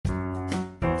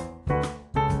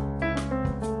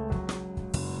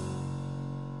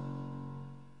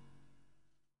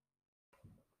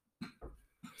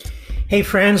Hey,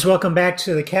 friends, welcome back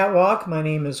to the Catwalk. My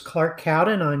name is Clark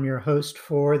Cowden. I'm your host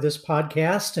for this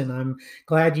podcast, and I'm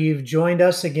glad you've joined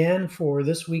us again for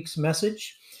this week's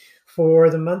message. For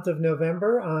the month of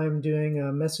November, I'm doing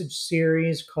a message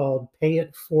series called Pay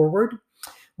It Forward.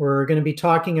 We're going to be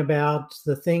talking about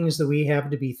the things that we have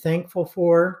to be thankful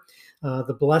for,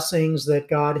 the blessings that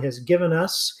God has given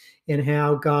us, and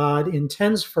how God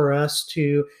intends for us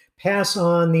to pass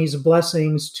on these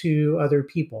blessings to other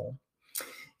people.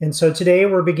 And so today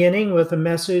we're beginning with a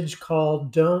message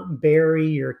called Don't Bury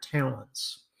Your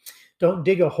Talents. Don't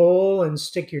dig a hole and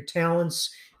stick your talents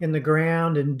in the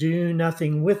ground and do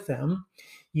nothing with them.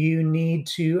 You need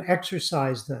to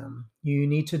exercise them. You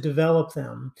need to develop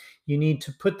them. You need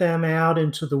to put them out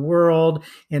into the world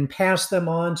and pass them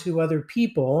on to other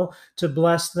people to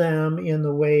bless them in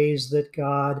the ways that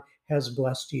God has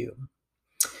blessed you.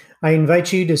 I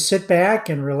invite you to sit back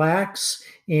and relax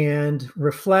and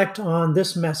reflect on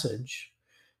this message.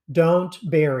 Don't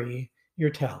bury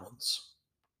your talents.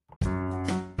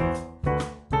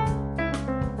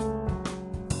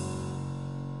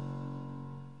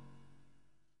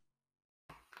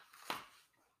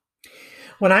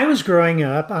 When I was growing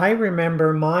up, I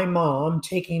remember my mom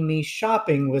taking me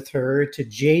shopping with her to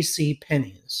J.C.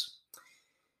 Penney's.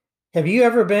 Have you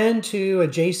ever been to a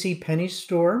J.C. Penney's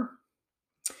store?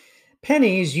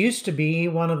 Penney's used to be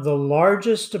one of the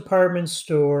largest department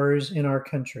stores in our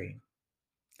country.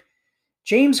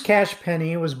 James Cash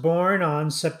Penney was born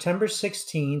on September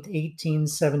 16,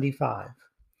 1875.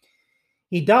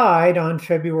 He died on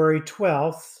February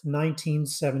 12,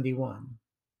 1971.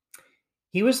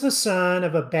 He was the son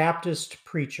of a Baptist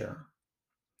preacher.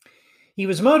 He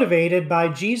was motivated by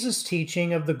Jesus'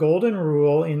 teaching of the Golden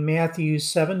Rule in Matthew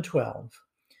 7:12.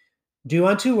 Do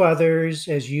unto others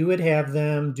as you would have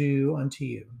them do unto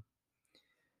you.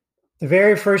 The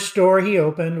very first store he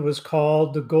opened was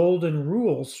called the Golden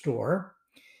Rule Store,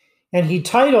 and he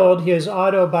titled his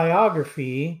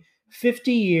autobiography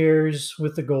 50 Years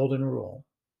with the Golden Rule.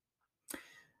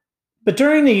 But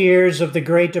during the years of the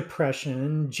Great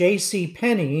Depression, J.C.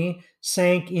 Penney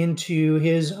sank into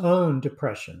his own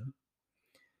depression.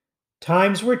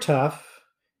 Times were tough,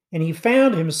 and he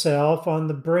found himself on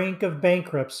the brink of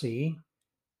bankruptcy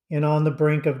and on the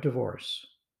brink of divorce.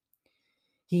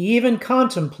 He even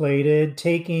contemplated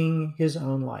taking his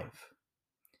own life.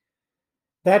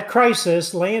 That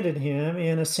crisis landed him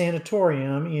in a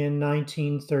sanatorium in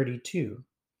 1932.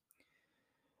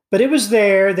 But it was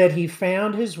there that he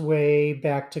found his way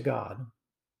back to God.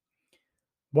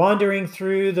 Wandering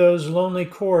through those lonely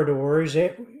corridors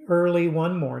early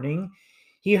one morning,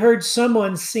 he heard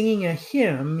someone singing a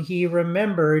hymn he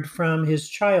remembered from his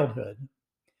childhood.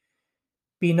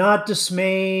 Be not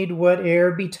dismayed,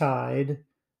 whate'er betide,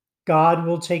 God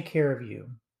will take care of you.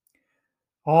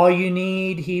 All you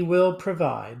need, he will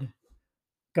provide.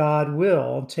 God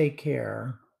will take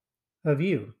care of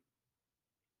you.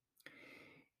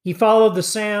 He followed the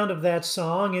sound of that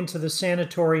song into the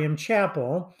sanatorium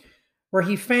chapel, where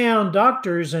he found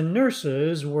doctors and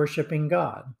nurses worshiping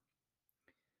God.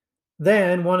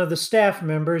 Then one of the staff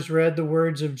members read the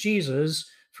words of Jesus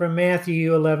from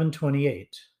Matthew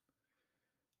 11:28.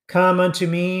 Come unto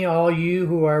me, all you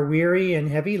who are weary and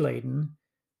heavy laden,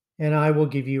 and I will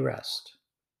give you rest.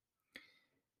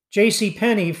 J.C.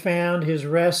 Penney found his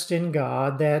rest in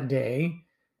God that day,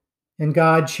 and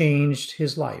God changed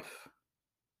his life.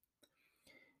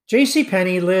 J.C.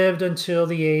 Penney lived until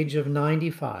the age of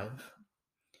 95.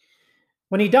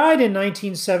 When he died in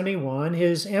 1971,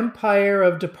 his empire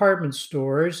of department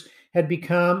stores had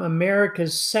become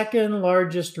America's second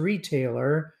largest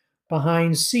retailer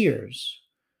behind Sears,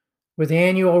 with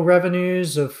annual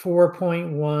revenues of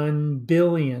 $4.1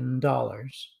 billion.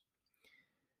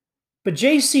 But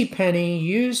J.C. Penney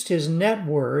used his net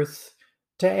worth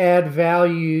to add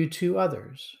value to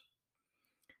others.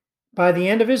 By the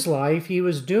end of his life, he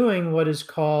was doing what is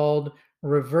called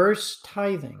reverse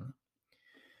tithing,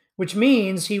 which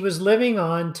means he was living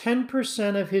on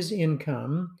 10% of his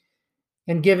income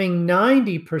and giving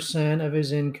 90% of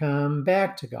his income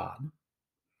back to God.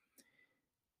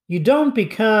 You don't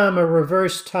become a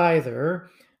reverse tither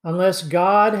unless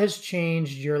God has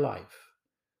changed your life,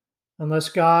 unless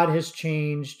God has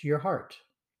changed your heart.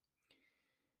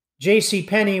 J.C.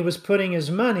 Penney was putting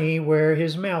his money where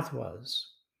his mouth was.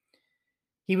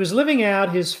 He was living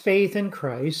out his faith in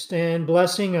Christ and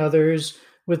blessing others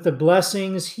with the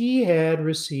blessings he had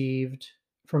received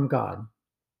from God.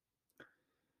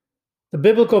 The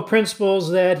biblical principles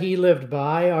that he lived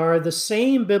by are the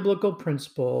same biblical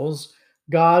principles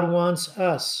God wants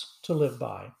us to live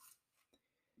by.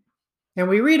 And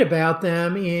we read about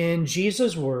them in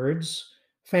Jesus' words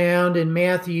found in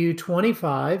Matthew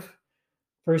 25,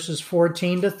 verses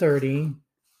 14 to 30,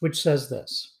 which says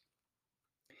this.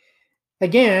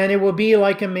 Again, it will be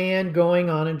like a man going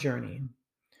on a journey,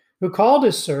 who called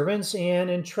his servants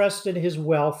and entrusted his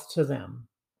wealth to them.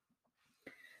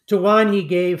 To one he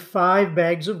gave 5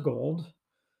 bags of gold,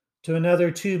 to another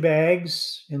 2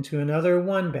 bags, and to another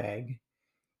 1 bag,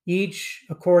 each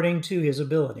according to his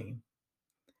ability.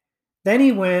 Then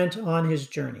he went on his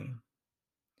journey.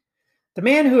 The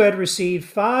man who had received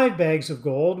 5 bags of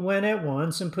gold went at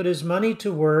once and put his money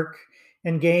to work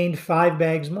and gained 5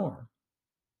 bags more.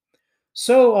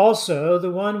 So also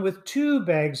the one with 2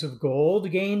 bags of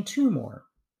gold gained 2 more.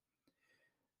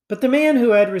 But the man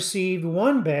who had received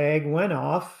 1 bag went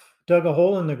off, dug a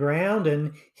hole in the ground,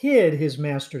 and hid his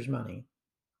master's money.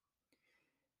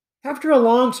 After a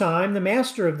long time, the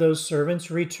master of those servants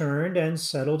returned and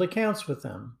settled accounts with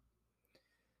them.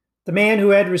 The man who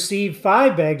had received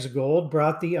 5 bags of gold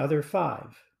brought the other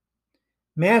 5.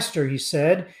 Master, he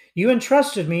said, you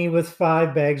entrusted me with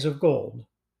 5 bags of gold.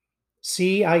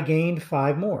 See, I gained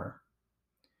 5 more.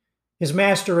 His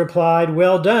master replied,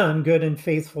 well done, good and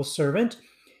faithful servant.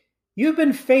 You've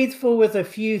been faithful with a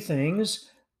few things.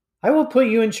 I will put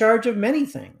you in charge of many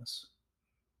things.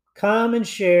 Come and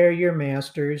share your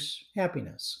master's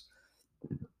happiness.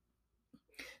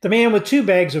 The man with 2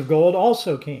 bags of gold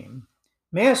also came.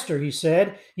 Master, he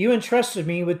said, you entrusted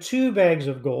me with 2 bags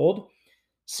of gold.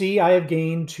 See, I have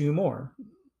gained 2 more.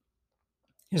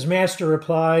 His master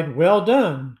replied, well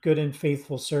done, good and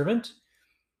faithful servant.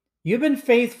 You've been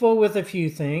faithful with a few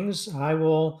things. I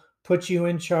will put you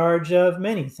in charge of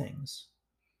many things.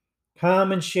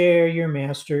 Come and share your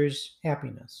master's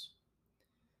happiness.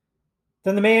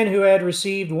 Then the man who had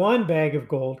received 1 bag of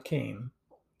gold came.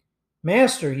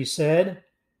 Master, he said,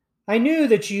 I knew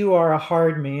that you are a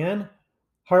hard man,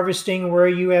 harvesting where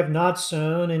you have not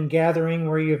sown and gathering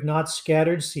where you have not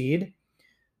scattered seed.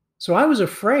 So I was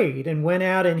afraid and went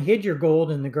out and hid your gold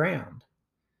in the ground.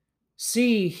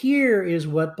 See, here is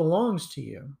what belongs to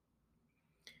you.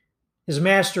 His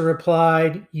master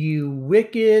replied, you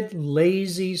wicked,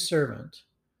 lazy servant.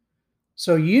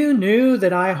 So you knew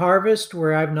that I harvest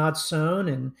where I've not sown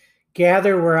and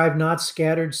gather where I've not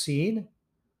scattered seed?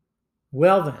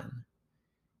 Well then,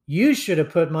 you should have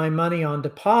put my money on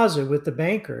deposit with the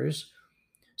bankers,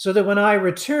 so that when I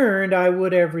returned, I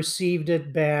would have received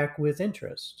it back with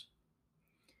interest.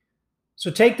 So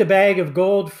take the bag of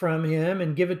gold from him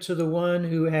and give it to the one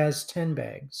who has 10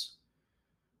 bags.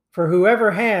 For whoever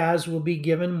has will be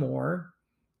given more,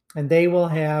 and they will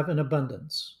have an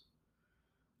abundance.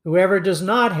 Whoever does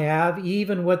not have,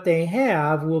 even what they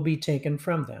have will be taken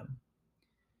from them.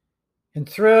 And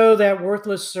throw that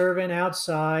worthless servant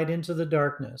outside into the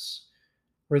darkness,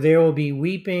 where there will be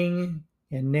weeping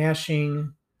and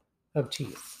gnashing of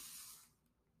teeth.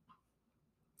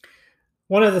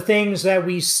 One of the things that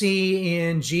we see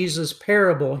in Jesus'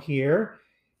 parable here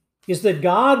is that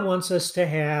God wants us to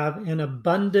have an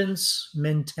abundance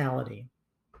mentality.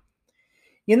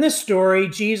 In this story,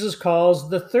 Jesus calls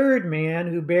the 3rd man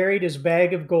who buried his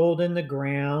bag of gold in the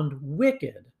ground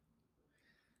wicked.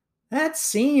 That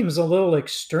seems a little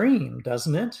extreme,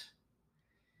 doesn't it?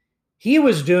 He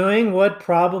was doing what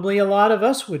probably a lot of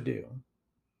us would do.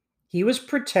 He was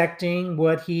protecting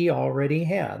what he already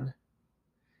had.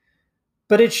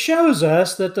 But it shows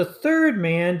us that the 3rd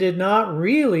man did not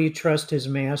really trust his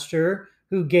master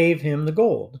who gave him the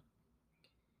gold.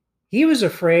 He was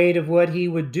afraid of what he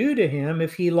would do to him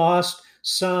if he lost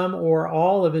some or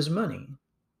all of his money.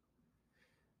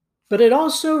 But it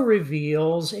also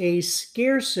reveals a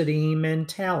scarcity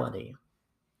mentality.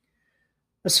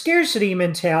 A scarcity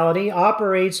mentality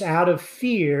operates out of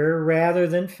fear rather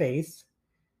than faith,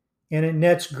 and it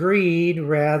nets greed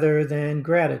rather than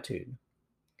gratitude.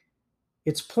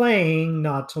 It's playing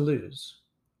not to lose.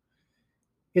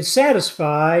 It's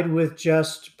satisfied with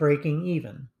just breaking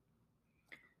even.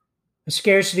 A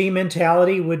scarcity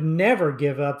mentality would never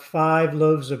give up 5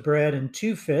 loaves of bread and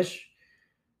 2 fish,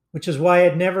 which is why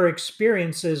it never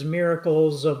experiences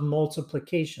miracles of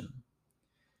multiplication.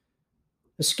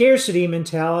 A scarcity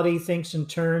mentality thinks in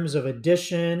terms of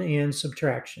addition and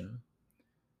subtraction.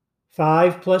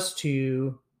 5 plus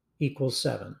 2 equals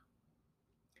 7.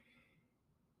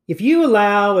 If you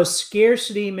allow a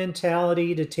scarcity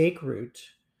mentality to take root,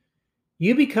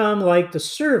 you become like the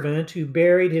servant who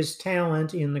buried his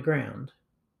talent in the ground.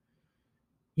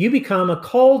 You become a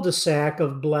cul-de-sac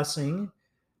of blessing,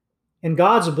 and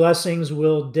God's blessings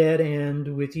will dead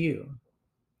end with you.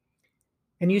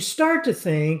 And you start to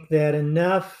think that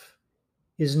enough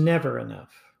is never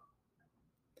enough.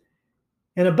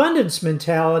 An abundance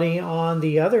mentality, on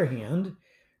the other hand,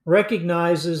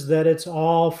 recognizes that it's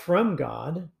all from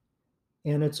God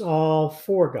and it's all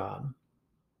for God.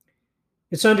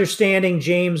 It's understanding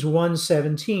James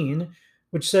 1:17,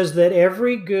 which says that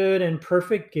every good and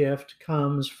perfect gift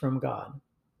comes from God.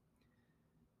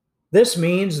 This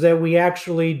means that we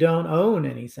actually don't own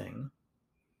anything.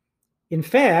 In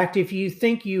fact, if you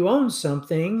think you own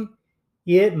something,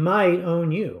 it might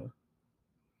own you.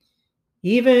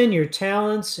 Even your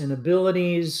talents and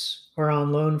abilities are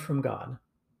on loan from God.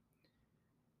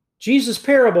 Jesus'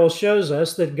 parable shows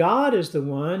us that God is the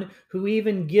one who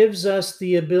even gives us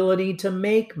the ability to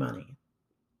make money.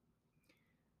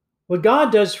 What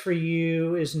God does for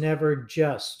you is never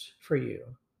just for you.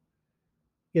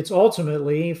 It's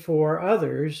ultimately for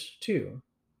others too.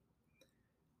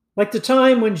 Like the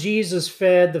time when Jesus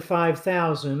fed the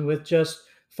 5,000 with just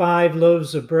 5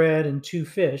 loaves of bread and 2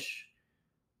 fish,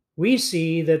 we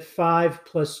see that 5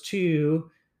 plus 2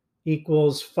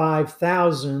 equals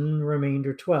 5,000,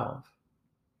 remainder 12.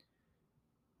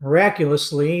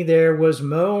 Miraculously, there was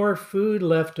more food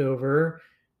left over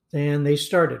than they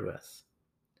started with.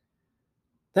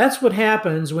 That's what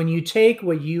happens when you take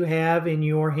what you have in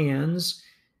your hands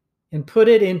and put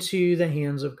it into the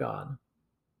hands of God.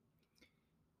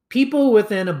 People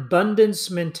with an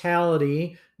abundance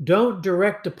mentality don't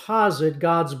direct deposit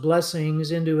God's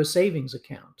blessings into a savings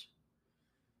account.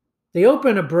 They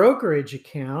open a brokerage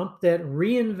account that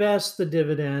reinvests the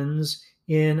dividends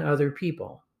in other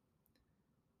people.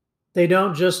 They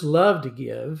don't just love to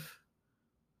give,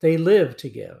 they live to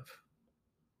give.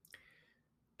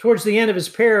 Towards the end of his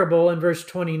parable, in verse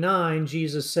 29,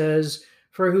 Jesus says,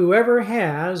 "For whoever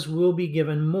has will be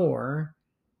given more,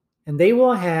 and they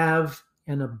will have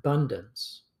an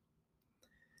abundance."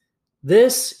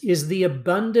 This is the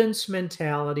abundance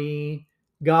mentality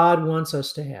God wants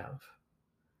us to have.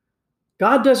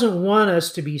 God doesn't want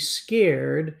us to be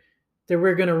scared that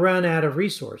we're going to run out of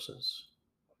resources.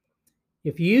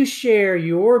 If you share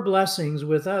your blessings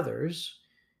with others,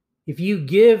 if you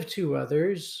give to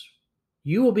others,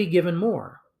 you will be given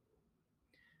more.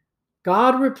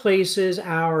 God replaces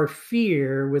our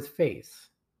fear with faith.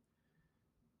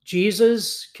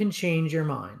 Jesus can change your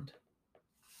mind.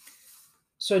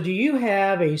 So, do you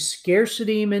have a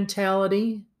scarcity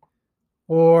mentality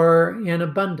or an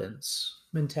abundance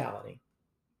mentality?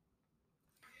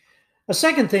 A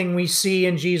second thing we see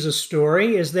in Jesus'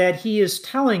 story is that he is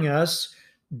telling us,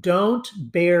 don't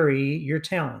bury your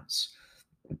talents.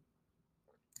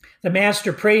 The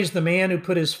master praised the man who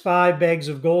put his 5 bags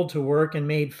of gold to work and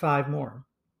made 5 more.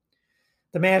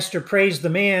 The master praised the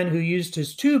man who used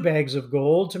his 2 bags of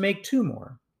gold to make 2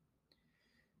 more.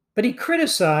 But he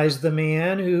criticized the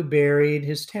man who buried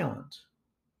his talent.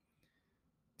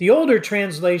 The older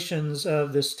translations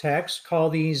of this text call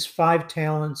these 5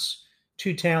 talents,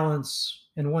 2 talents,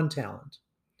 and 1 talent.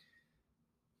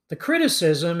 The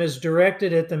criticism is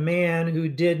directed at the man who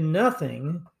did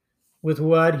nothing with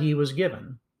what he was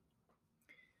given.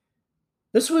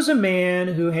 This was a man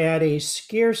who had a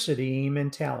scarcity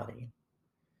mentality.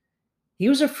 He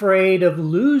was afraid of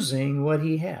losing what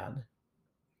he had.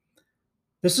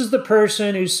 This is the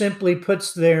person who simply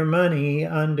puts their money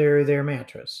under their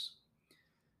mattress.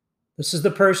 This is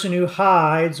the person who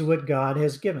hides what God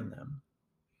has given them.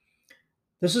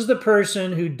 This is the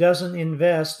person who doesn't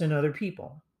invest in other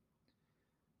people.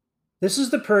 This is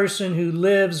the person who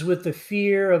lives with the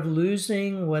fear of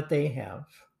losing what they have.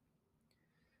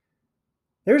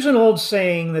 There's an old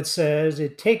saying that says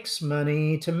it takes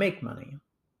money to make money.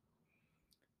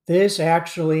 This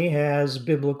actually has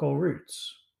biblical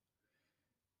roots.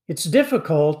 It's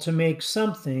difficult to make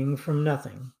something from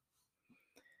nothing.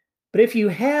 But if you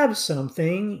have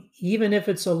something, even if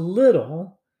it's a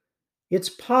little, it's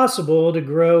possible to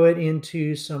grow it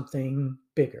into something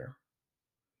bigger.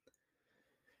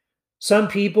 Some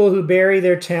people who bury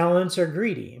their talents are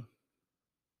greedy.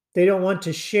 They don't want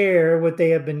to share what they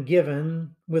have been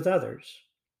given with others.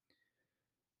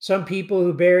 Some people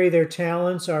who bury their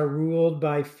talents are ruled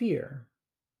by fear.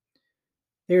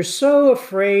 They're so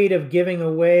afraid of giving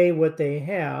away what they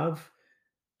have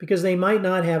because they might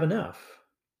not have enough.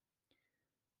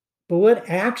 But what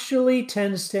actually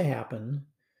tends to happen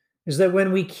is that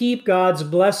when we keep God's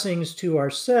blessings to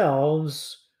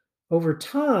ourselves, over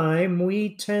time,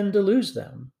 we tend to lose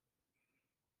them.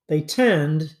 They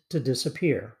tend to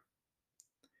disappear.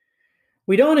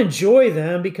 We don't enjoy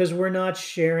them because we're not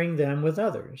sharing them with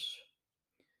others.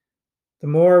 The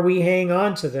more we hang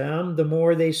on to them, the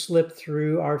more they slip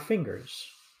through our fingers.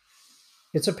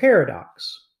 It's a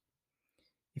paradox.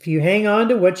 If you hang on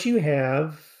to what you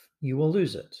have, you will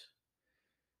lose it.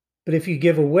 But if you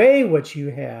give away what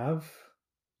you have,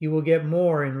 you will get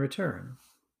more in return.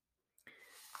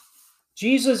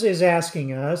 Jesus is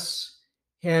asking us,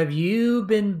 have you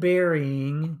been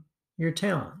burying your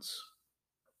talents?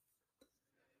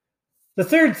 The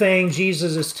third thing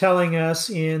Jesus is telling us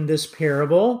in this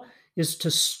parable is to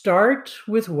start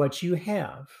with what you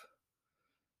have.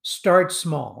 Start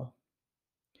small.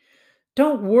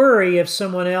 Don't worry if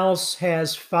someone else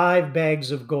has 5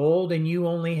 bags of gold and you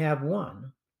only have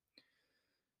 1.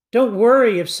 Don't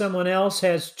worry if someone else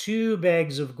has 2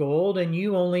 bags of gold and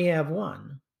you only have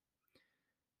 1.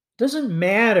 It doesn't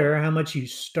matter how much you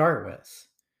start with.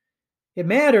 It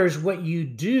matters what you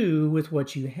do with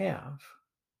what you have.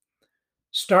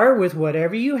 Start with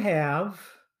whatever you have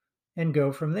and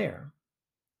go from there.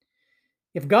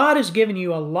 If God has given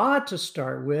you a lot to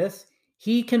start with,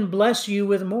 He can bless you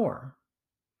with more.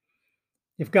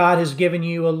 If God has given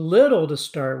you a little to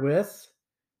start with,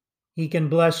 He can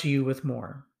bless you with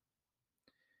more.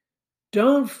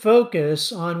 Don't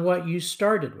focus on what you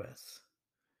started with.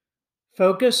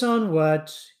 Focus on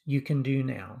what you can do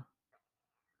now.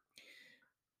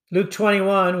 Luke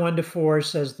 21, 1-4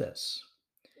 says this.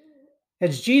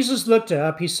 As Jesus looked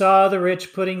up, He saw the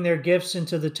rich putting their gifts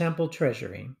into the temple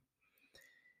treasury.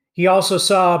 He also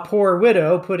saw a poor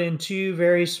widow put in 2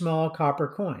 very small copper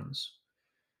coins.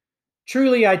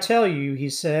 Truly, I tell you, He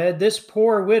said, this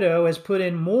poor widow has put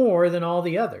in more than all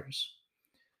the others.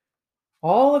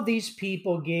 All of these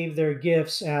people gave their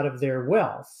gifts out of their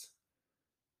wealth,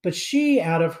 but she,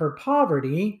 out of her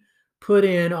poverty, put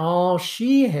in all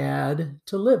she had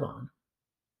to live on.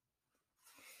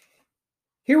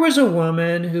 Here was a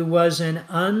woman who was an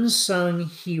unsung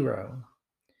hero.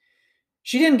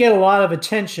 She didn't get a lot of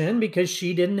attention because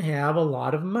she didn't have a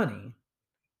lot of money.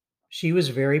 She was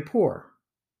very poor.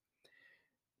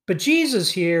 But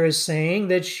Jesus here is saying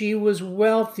that she was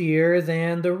wealthier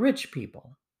than the rich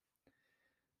people.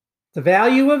 The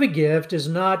value of a gift is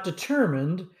not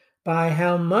determined by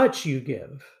how much you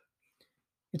give.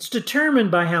 It's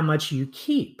determined by how much you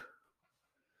keep.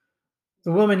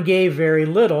 The woman gave very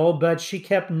little, but she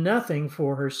kept nothing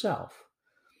for herself.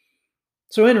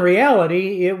 So in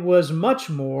reality, it was much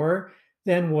more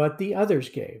than what the others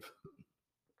gave.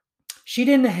 She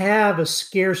didn't have a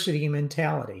scarcity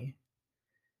mentality.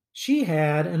 She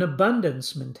had an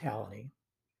abundance mentality.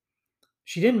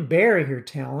 She didn't bury her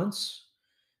talents,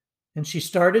 and she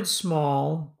started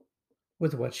small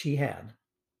with what she had.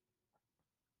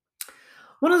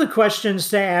 One of the questions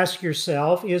to ask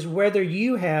yourself is whether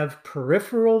you have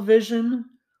peripheral vision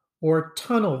or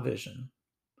tunnel vision.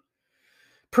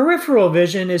 Peripheral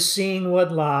vision is seeing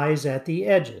what lies at the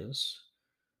edges,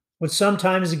 what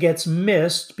sometimes gets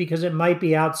missed because it might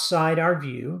be outside our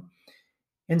view,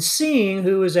 and seeing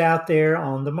who is out there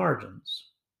on the margins.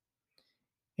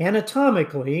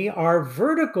 Anatomically, our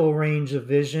vertical range of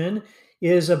vision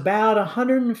is about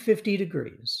 150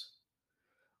 degrees,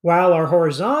 while our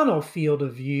horizontal field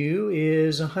of view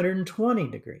is 120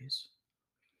 degrees.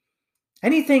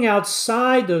 Anything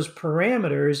outside those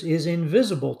parameters is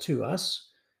invisible to us,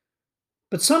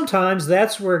 but sometimes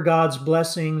that's where God's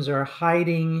blessings are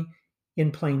hiding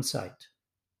in plain sight.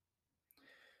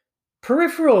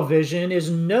 Peripheral vision is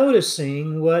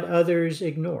noticing what others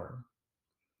ignore.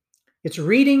 It's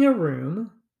reading a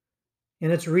room,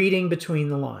 and it's reading between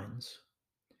the lines.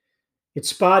 It's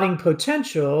spotting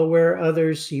potential where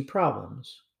others see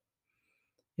problems.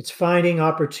 It's finding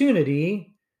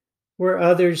opportunity where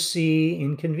others see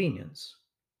inconvenience.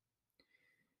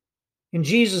 In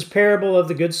Jesus' parable of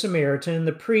the Good Samaritan,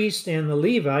 the priest and the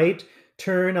Levite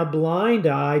turn a blind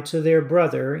eye to their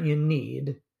brother in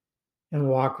need and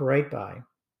walk right by.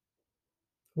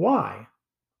 Why?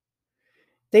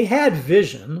 They had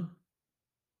vision,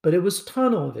 but it was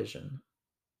tunnel vision.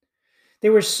 They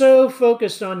were so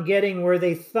focused on getting where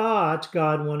they thought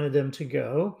God wanted them to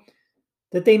go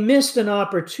that they missed an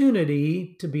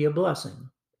opportunity to be a blessing.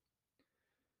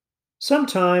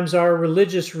 Sometimes our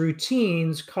religious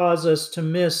routines cause us to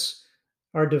miss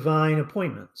our divine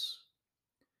appointments.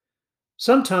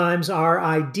 Sometimes our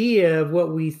idea of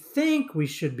what we think we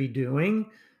should be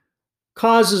doing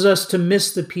causes us to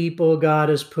miss the people God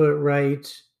has put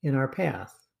right in our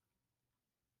path.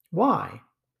 Why?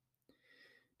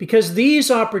 Because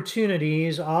these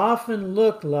opportunities often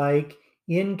look like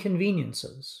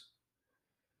inconveniences.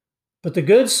 But the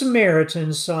Good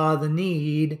Samaritan saw the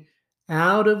need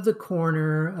out of the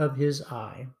corner of his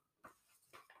eye.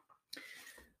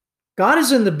 God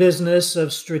is in the business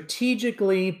of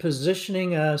strategically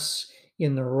positioning us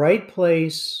in the right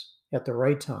place at the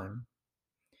right time.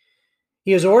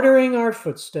 He is ordering our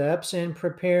footsteps and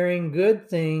preparing good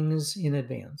things in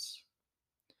advance.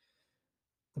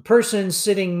 The person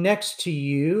sitting next to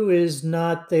you is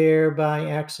not there by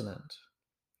accident.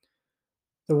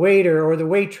 The waiter or the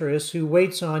waitress who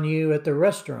waits on you at the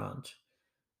restaurant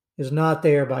is not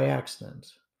there by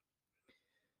accident.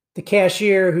 The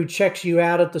cashier who checks you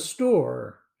out at the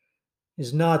store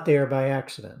is not there by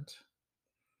accident.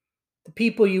 The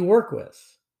people you work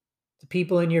with, the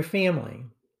people in your family,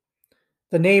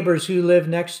 the neighbors who live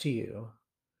next to you,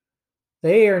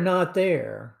 they are not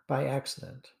there by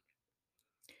accident.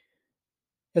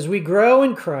 As we grow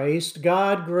in Christ,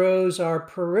 God grows our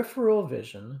peripheral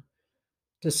vision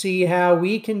to see how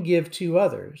we can give to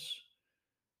others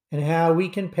and how we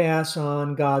can pass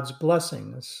on God's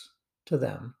blessings to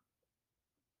them.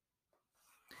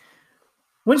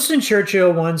 Winston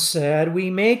Churchill once said,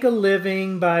 "We make a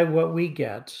living by what we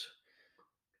get,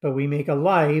 but we make a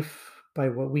life by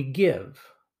what we give."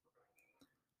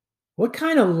 What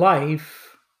kind of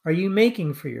life are you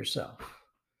making for yourself?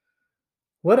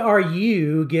 What are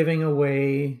you giving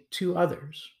away to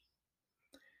others?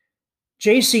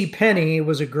 J.C. Penney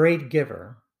was a great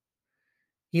giver.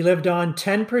 He lived on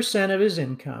 10% of his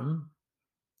income,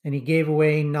 and he gave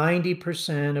away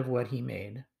 90% of what he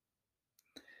made.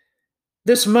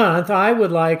 This month, I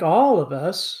would like all of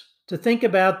us to think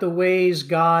about the ways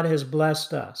God has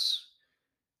blessed us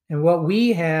and what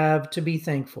we have to be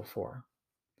thankful for.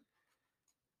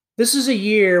 This is a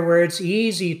year where it's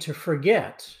easy to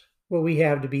forget what we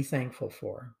have to be thankful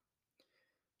for.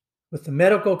 With the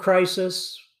medical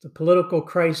crisis, the political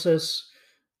crisis,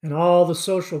 and all the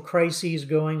social crises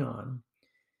going on,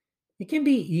 it can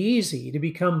be easy to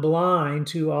become blind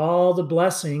to all the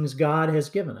blessings God has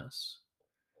given us.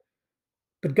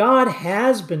 But God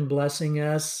has been blessing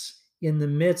us in the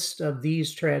midst of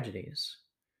these tragedies.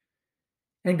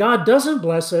 And God doesn't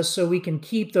bless us so we can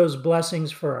keep those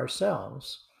blessings for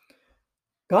ourselves.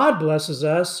 God blesses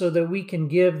us so that we can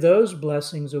give those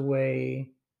blessings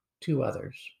away to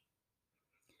others.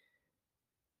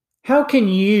 How can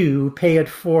you pay it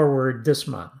forward this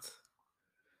month?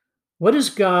 What is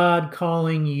God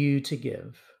calling you to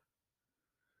give?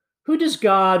 Who does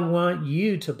God want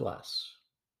you to bless?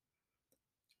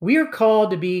 We are called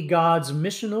to be God's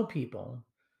missional people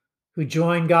who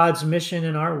join God's mission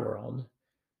in our world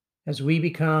as we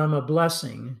become a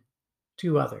blessing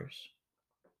to others.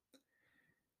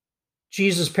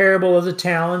 Jesus' parable of the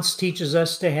talents teaches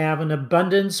us to have an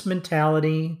abundance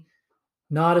mentality,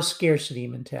 not a scarcity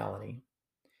mentality.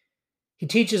 He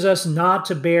teaches us not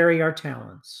to bury our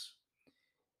talents.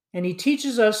 And he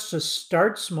teaches us to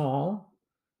start small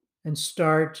and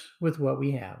start with what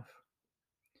we have.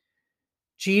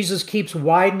 Jesus keeps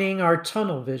widening our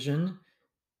tunnel vision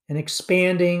and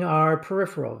expanding our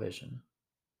peripheral vision.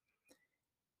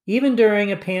 Even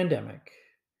during a pandemic,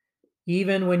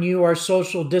 even when you are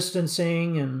social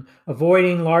distancing and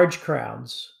avoiding large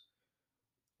crowds,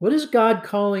 what is God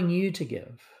calling you to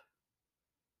give?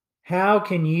 How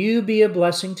can you be a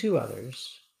blessing to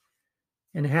others?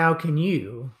 And how can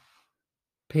you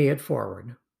pay it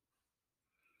forward?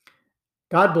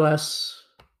 God bless.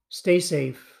 Stay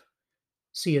safe.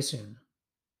 See you soon.